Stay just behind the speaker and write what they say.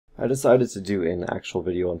I decided to do an actual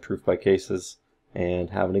video on proof by cases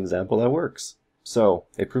and have an example that works. So,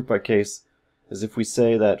 a proof by case is if we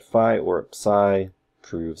say that phi or psi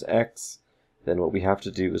proves x, then what we have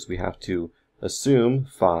to do is we have to assume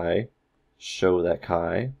phi, show that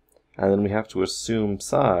chi, and then we have to assume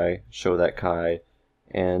psi, show that chi,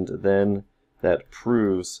 and then that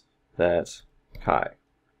proves that chi.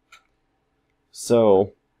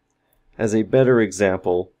 So, as a better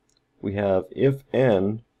example, we have if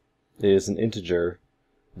n is an integer,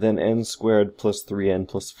 then n squared plus 3n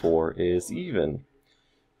plus 4 is even.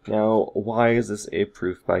 Now, why is this a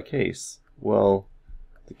proof by case? Well,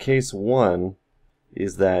 the case 1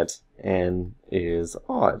 is that n is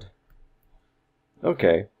odd.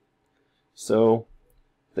 Okay, so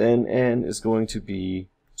then n is going to be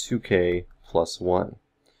 2k plus 1.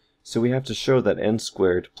 So we have to show that n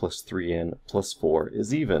squared plus 3n plus 4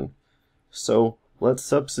 is even. So let's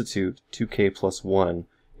substitute 2k plus 1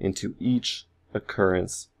 into each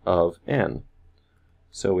occurrence of n.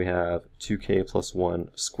 So we have 2k plus 1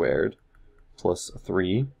 squared plus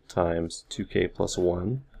 3 times 2k plus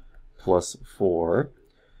 1 plus 4,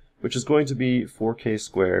 which is going to be 4k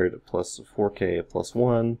squared plus 4k plus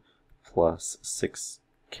 1 plus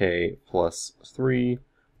 6k plus 3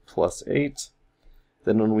 plus 8.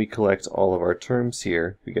 Then when we collect all of our terms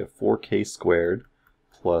here, we get 4k squared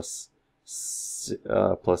plus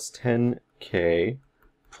 10k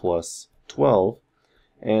plus 12,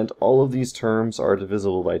 and all of these terms are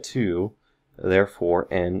divisible by 2, therefore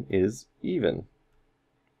n is even.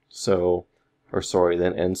 So,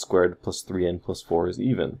 then n squared plus 3n plus 4 is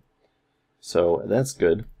even. So that's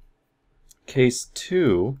good. Case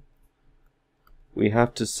 2, we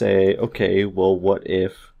have to say, okay, well, what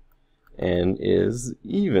if n is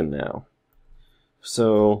even now?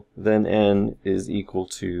 So then n is equal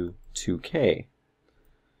to 2k.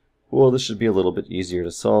 Well, this should be a little bit easier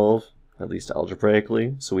to solve, at least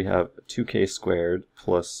algebraically. So we have 2k squared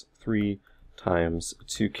plus 3 times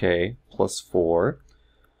 2k plus 4,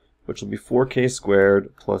 which will be 4k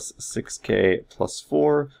squared plus 6k plus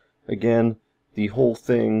 4. Again, the whole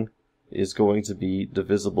thing is going to be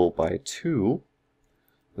divisible by 2.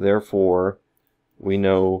 Therefore, we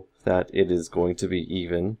know that it is going to be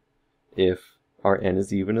even if our n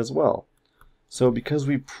is even as well. So because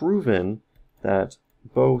we've proven that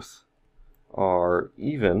both are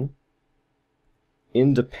even,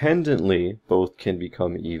 independently both can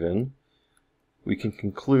become even, we can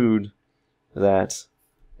conclude that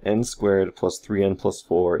n squared plus 3n plus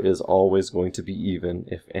 4 is always going to be even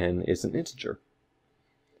if n is an integer.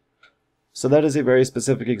 So that is a very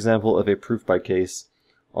specific example of a proof by case.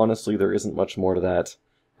 Honestly, there isn't much more to that.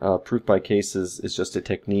 Proof by cases is just a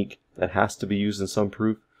technique that has to be used in some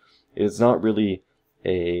proof. It is not really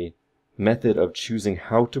a method of choosing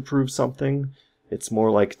how to prove something. It's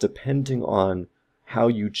more like depending on how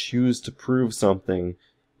you choose to prove something,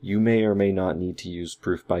 you may or may not need to use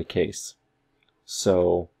proof by case.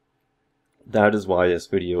 So that is why this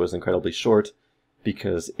video is incredibly short,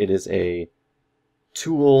 because it is a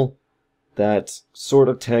tool that sort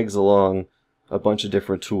of tags along a bunch of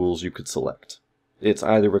different tools you could select. It's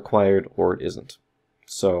either required or it isn't.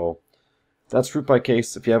 So that's proof by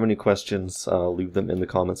case. If you have any questions, leave them in the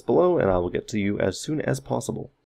comments below and I will get to you as soon as possible.